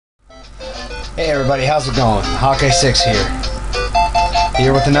Hey everybody, how's it going? Thxs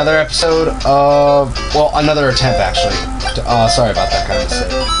here with another episode of, well, another attempt actually. Sorry about that kind of mistake.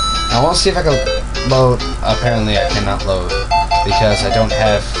 I want to see if I can load. Apparently I cannot load because I don't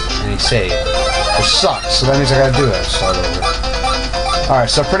have any save, which sucks, so that means I gotta do it. Start over. Alright,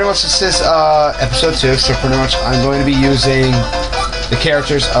 so pretty much this is episode 2, so pretty much I'm going to be using the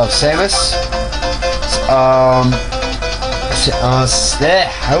characters of Samus,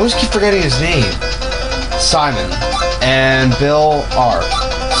 I always keep forgetting his name. Simon and Bill R.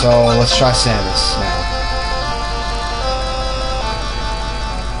 So let's try Samus now.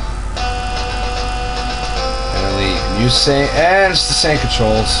 And use and it's the same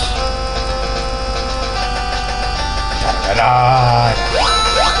controls.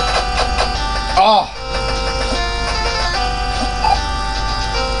 Oh!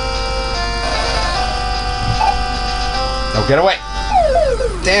 No, get away!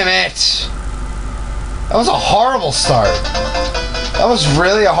 Damn it! That was a horrible start. That was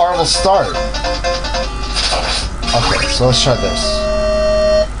really a horrible start. Okay, so let's try this.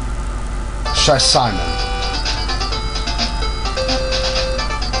 Let's try Simon.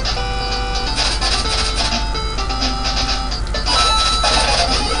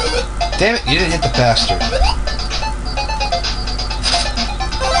 Damn it, you didn't hit the bastard.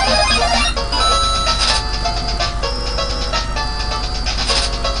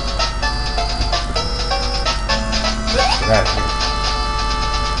 Out of here.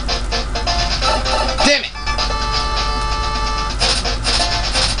 Damn it!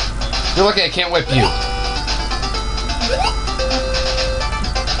 You're lucky I can't whip you.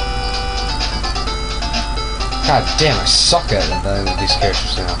 God damn, I suck at it with these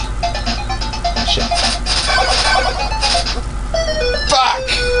characters now. Shit. Fuck!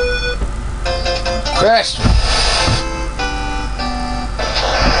 Bastard!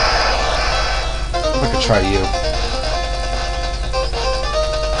 I could try you.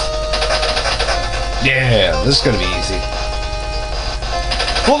 Yeah, this is gonna be easy.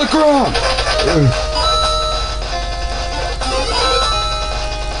 Pull the ground!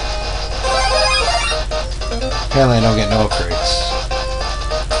 Apparently I don't get no upgrades.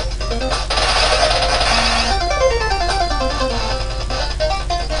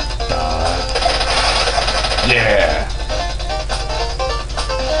 Yeah!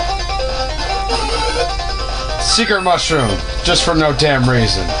 Secret mushroom, just for no damn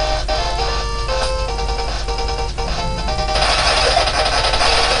reason.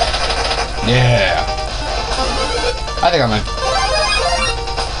 Yeah. I think I might.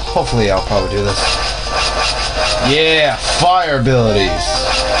 Hopefully I'll probably do this. Yeah, fire abilities.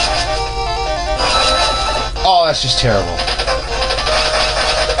 Oh, that's just terrible.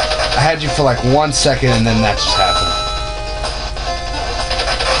 I had you for like 1 second and then that just happened.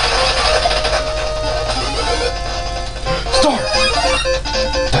 Start!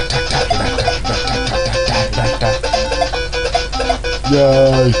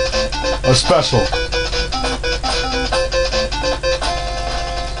 Yay! A special.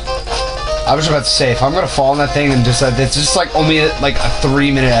 I was about to say, if I'm gonna fall in that thing and just it's just like only like a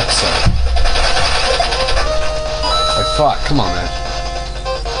 3-minute episode. Like fuck, come on, man.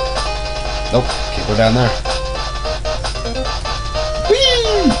 Nope, can't go down there.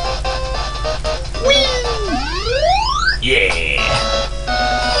 Whee! Whee! Yeah.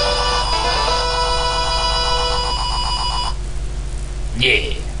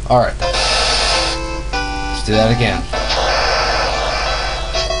 Yeah. Alright. Let's do that again.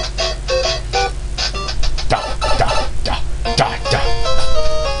 Da, da, da, da, da.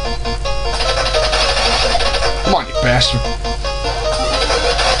 Come on, you bastard.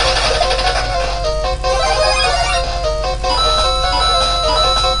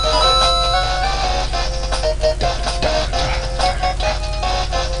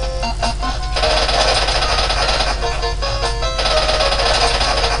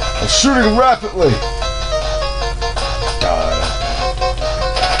 Shooting rapidly.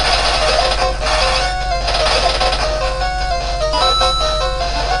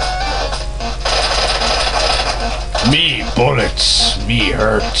 Me bullets, me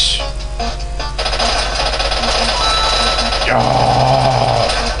hurt.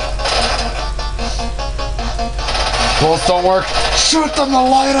 Bullets don't work. Shoot them to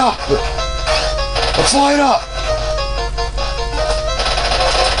light up. Let's light up.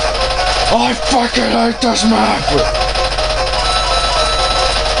 I fucking hate this map!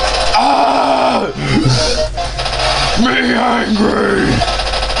 Ah! Me angry!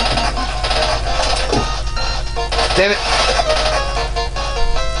 Damn it!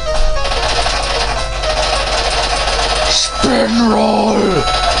 Spin roll!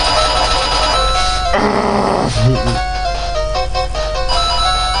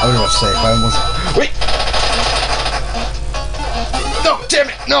 almost safe. I almost... Wait! No, damn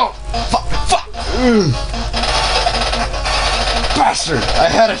it! No! Fuck! Fuck! Bastard! I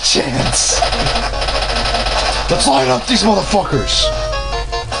had a chance! Let's line up these motherfuckers!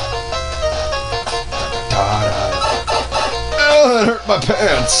 Oh, that hurt my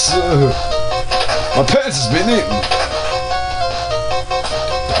pants! My pants has been eaten!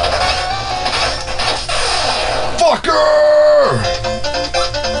 Fucker!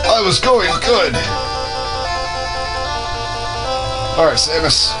 I was going good! Alright,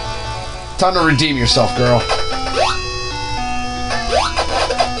 Samus. Time to redeem yourself, girl.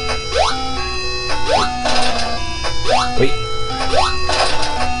 Wait.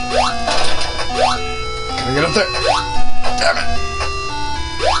 Can I get up there? Damn it!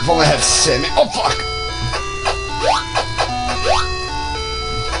 If only I had Sammy. Oh, fuck!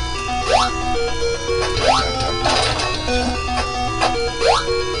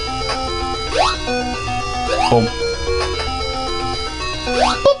 Boom.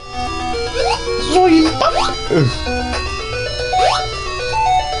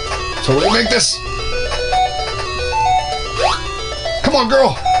 So we'll make this. Come on,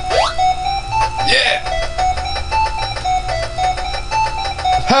 girl. Yeah.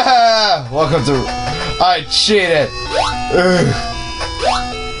 Haha. Welcome to. I cheated.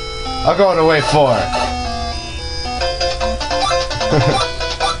 I'm going to wait for it.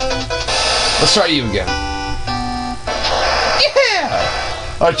 Let's try you again. Yeah!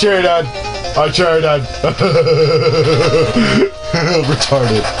 I cheated. I cheated.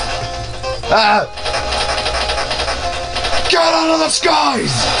 Retarded. Ah! Get out of the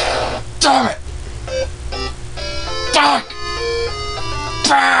skies! Damn it! Back!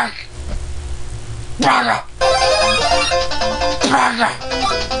 Back! Back! Back!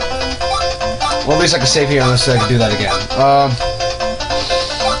 Well, at least I can save here unless I can do that again.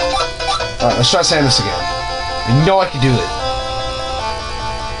 Alright, let's try saying this again. I know I can do it.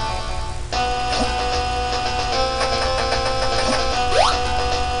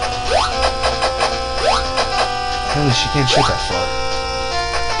 Apparently she can't shoot that far.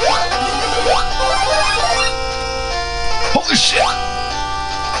 Holy shit!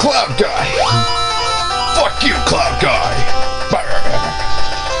 Cloud guy! Fuck you, Cloud guy!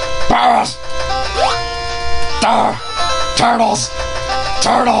 Barrels! Turtles!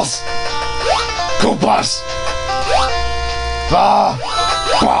 Turtles! Koopas! Baga!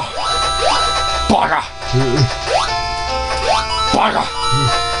 Baga!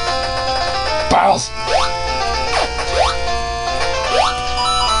 Barrels!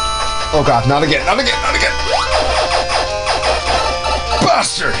 Oh god, not again, not again, not again!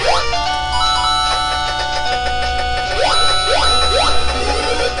 Bastard!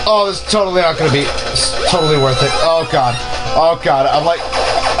 Oh, this is totally not gonna be totally worth it. Oh god. Oh god, I'm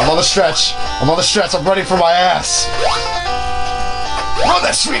on the stretch. I'm on the stretch, I'm ready for my ass. Run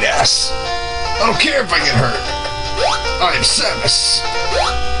that sweet ass! I don't care if I get hurt. I am Samus.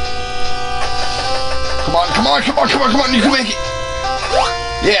 Come on, come on, come on, come on, come on, you can make it!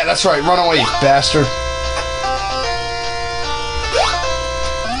 Yeah, that's right, run away, you bastard.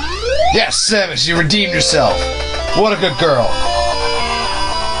 Yes, Samus, you redeemed yourself. What a good girl.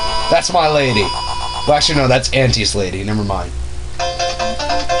 That's my lady. Well, actually, no, that's Auntie's lady. Never mind.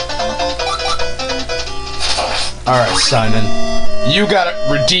 Alright, Simon. You gotta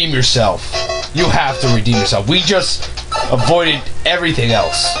redeem yourself. You have to redeem yourself. We just avoided everything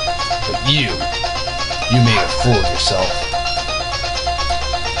else. But you made a fool of yourself.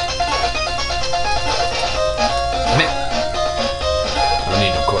 Damn it. I don't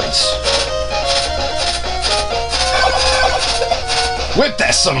need no coins. Whip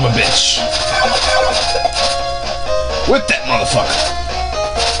that son of a bitch! Whip that motherfucker!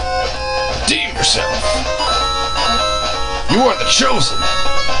 Redeem yourself! You are the chosen!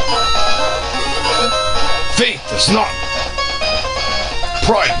 Faith does not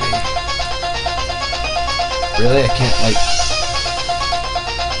pride me. Really? I can't, like...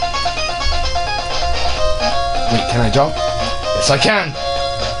 Wait, can I jump? Yes, I can!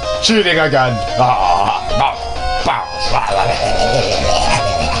 Cheating again!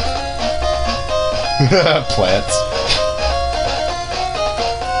 Plants.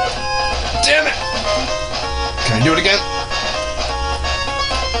 Damn it! Can I do it again?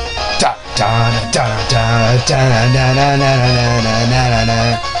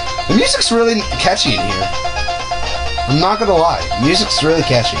 The music's really catchy in here. I'm not gonna lie. The music's really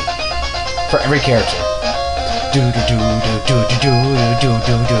catchy. For every character.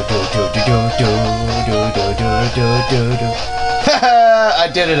 I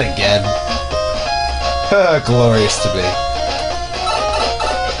did it again. Glorious to me.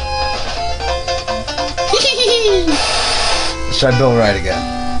 Let's try Bill right again.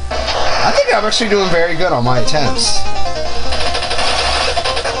 I think I'm actually doing very good on my attempts.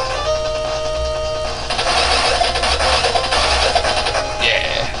 Yeah.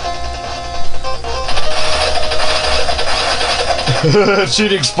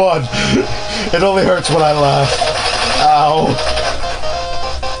 Cheating spawn. It only hurts when I laugh. Ow.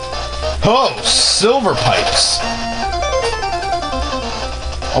 Oh, silver pipes.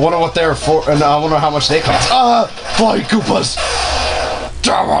 I wonder what they're for, and I wonder how much they cost. Ah, flying Koopas!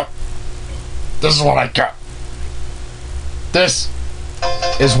 Damn it! This is what I get. This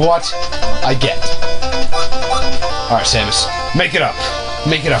is what I get. Alright, Samus, make it up.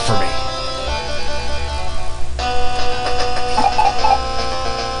 Make it up for me.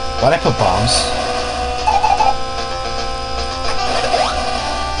 Why'd I put bombs?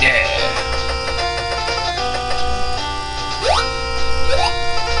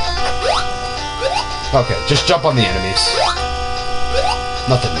 Okay, just jump on the enemies.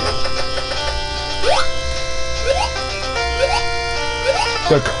 Nothing new.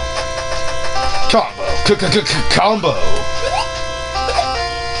 Good girl. Combo. Combo.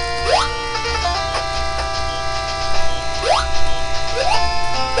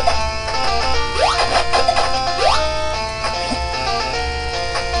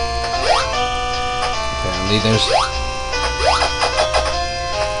 Apparently there's...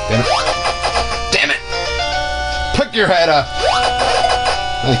 Damn it! Pick your head up!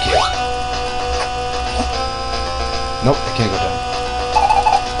 Thank you. Nope, I can't go down.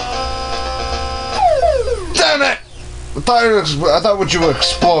 Damn it! I thought you would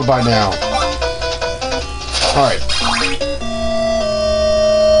explode by now. Alright.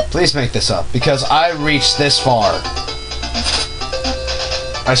 Please make this up, because I reached this far.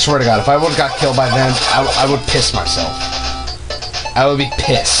 I swear to God, if I would've got killed by then, I would piss myself. I would be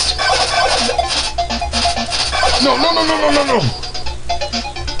pissed. No, no, no, no, no, no, no!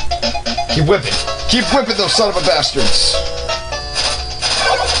 Keep whipping. Keep whipping those son of a bastards.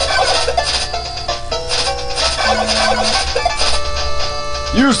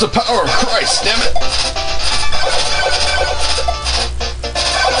 Use the power of Christ, damn it!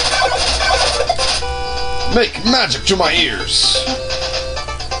 Make magic to my ears.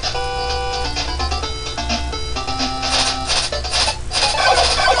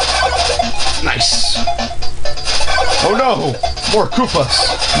 Nice. Oh no! More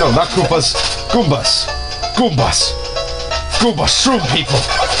Koopas! No, not Koopas. Goombas. Goombas. Goombas. Shroom people!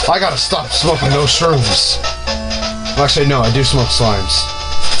 I gotta stop smoking those shrooms. Well, actually, no, I do smoke slimes.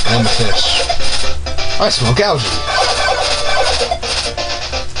 And the fish. I smoke algae.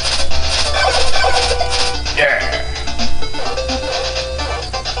 Yeah!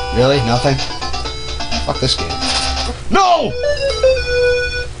 Really? Nothing? Fuck this game. No!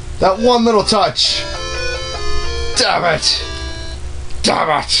 That one little touch. Damn it! Damn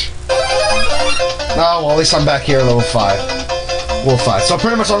it! Oh, well, at least I'm back here, level 5. Level 5. So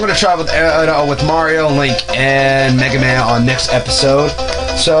pretty much I'm going to try with Mario, Link, and Mega Man on next episode.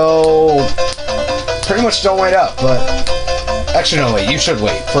 So, pretty much don't wait up, but... Actually, no, wait. You should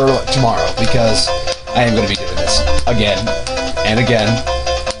wait for tomorrow, because I am going to be doing this again, and again,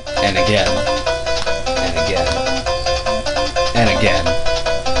 and again, and again, and again.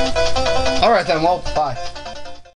 Alright then, well, bye.